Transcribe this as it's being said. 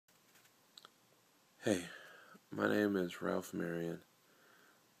Hey, my name is Ralph Marion,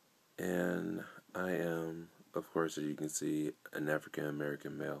 and I am, of course, as you can see, an African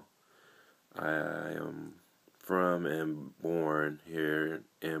American male. I am from and born here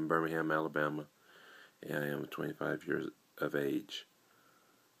in Birmingham, Alabama, and I am 25 years of age.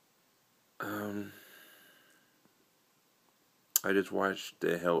 Um, I just watched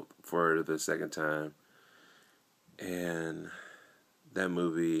The Help for the second time, and that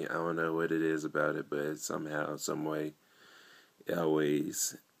movie, I don't know what it is about it, but somehow, some way, it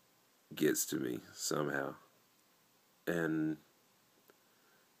always gets to me somehow. And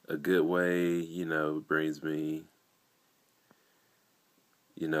a good way, brings me,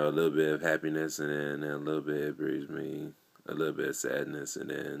 a little bit of happiness, and then a little bit it brings me a little bit of sadness, and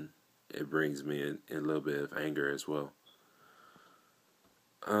then it brings me a little bit of anger as well.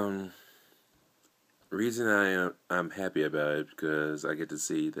 Um, Reason I'm happy about it because I get to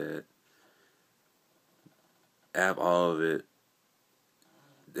see that out of all of it,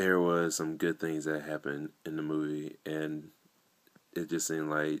 there was some good things that happened in the movie, and it just seemed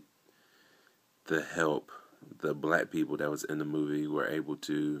like the help, the black people that was in the movie were able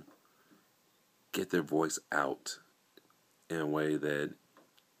to get their voice out in a way that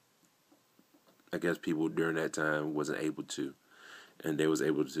I guess people during that time wasn't able to, and they was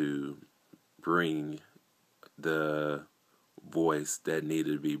able to bring the voice that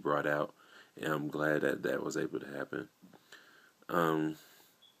needed to be brought out, and I'm glad that that was able to happen. Um,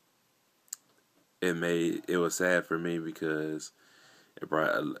 it was sad for me because it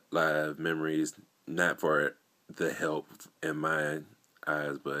brought a lot of memories, not for the help in my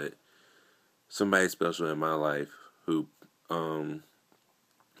eyes, but somebody special in my life who um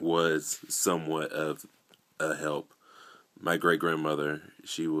was somewhat of a help. My great grandmother,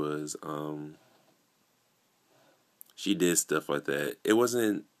 she did stuff like that. It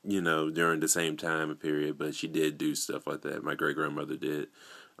wasn't, during the same time period, but she did do stuff like that. My great grandmother did.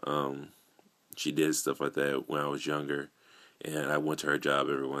 Um, she did stuff like that when I was younger, and I went to her job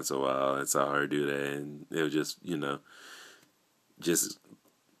every once in a while and saw her do that, and it was just, just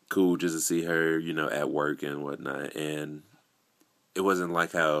cool just to see her, at work and whatnot. And it wasn't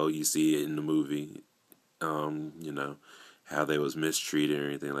like how you see it in the movie, you know, how they was mistreated or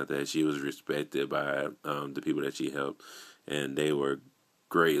anything like that. She was respected by the people that she helped, and they were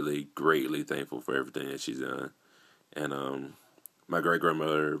greatly, greatly thankful for everything that she's done. And my great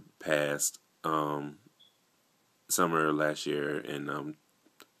grandmother passed summer last year in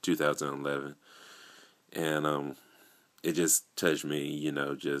 2011, and it just touched me.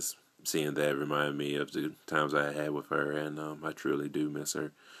 Just seeing that reminded me of the times I had with her, and I truly do miss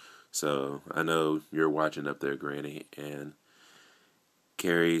her. So I know you're watching up there, Granny, and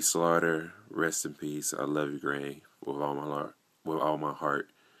Carrie Slaughter, rest in peace. I love you, Granny, with all my heart. With all my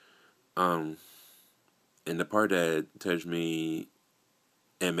heart. Um, and the part that touched me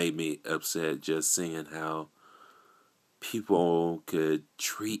and made me upset, just seeing how people could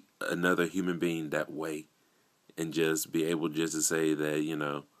treat another human being that way, and just be able just to say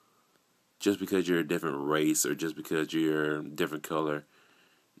that just because you're a different race or just because you're a different color,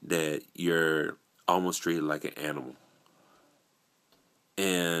 that you're almost treated like an animal.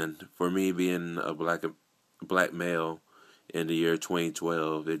 And for me, being a black male in the year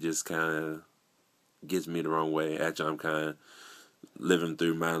 2012, it just kind of gets me the wrong way. Actually, I'm kind of living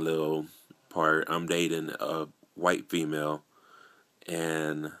through my little part. I'm dating a white female,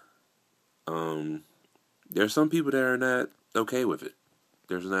 and um, there's some people that are not okay with it.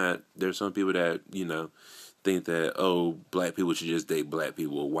 There's some people that think that, oh, black people should just date black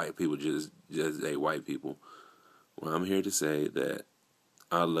people, white people just date white people. Well, I'm here to say that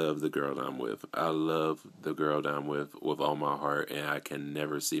I love the girl that I'm with. I love the girl that I'm with all my heart, and I can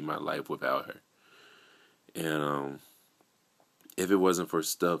never see my life without her. And if it wasn't for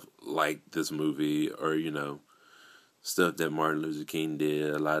stuff like this movie, or stuff that Martin Luther King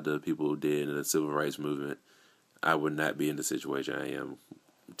did, a lot of the people did in the civil rights movement, I would not be in the situation I am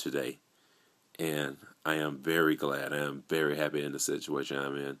today. And I am very glad. I am very happy in the situation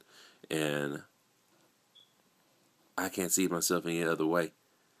I'm in, and I can't see myself any other way.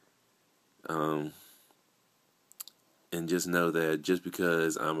 Um, and just know that just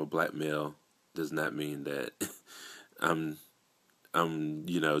because I'm a black male does not mean that I'm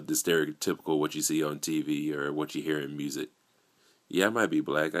the stereotypical what you see on TV or what you hear in music. Yeah, I might be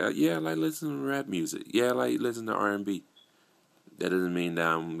black. Yeah, I like listening to rap music. Yeah, I like listening to R&B. That doesn't mean that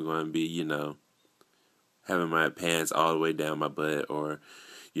I'm going to be having my pants all the way down my butt, or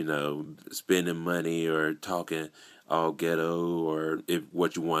spending money, or talking all ghetto, or if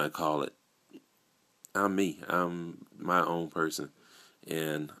what you want to call it. I'm me. I'm my own person.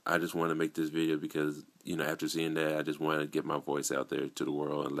 And I just want to make this video because, after seeing that, I just want to get my voice out there to the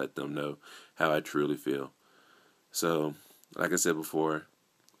world and let them know how I truly feel. So, like I said before,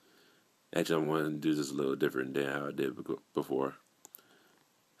 actually I'm going to do this a little different than how I did before.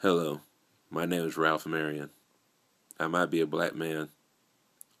 Hello, my name is Ralph Marion. I might be a black man,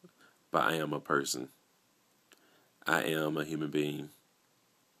 but I am a person. I am a human being.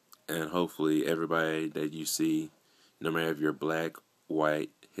 And hopefully everybody that you see, no matter if you're black, white,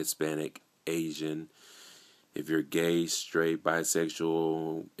 Hispanic, Asian, if you're gay, straight,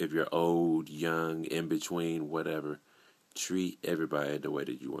 bisexual, if you're old, young, in between, whatever, treat everybody the way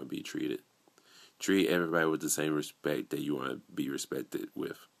that you want to be treated. Treat everybody with the same respect that you want to be respected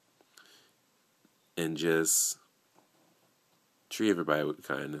with. And just treat everybody with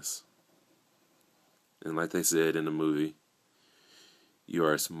kindness. And like they said in the movie, you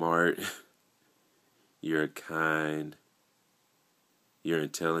are smart, you're kind, you're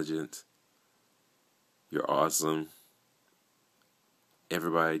intelligent, you're awesome.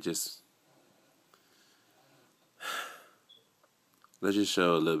 Everybody let's just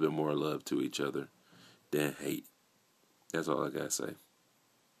show a little bit more love to each other than hate. That's all I gotta say.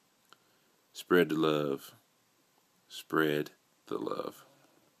 Spread the love. Spread the love.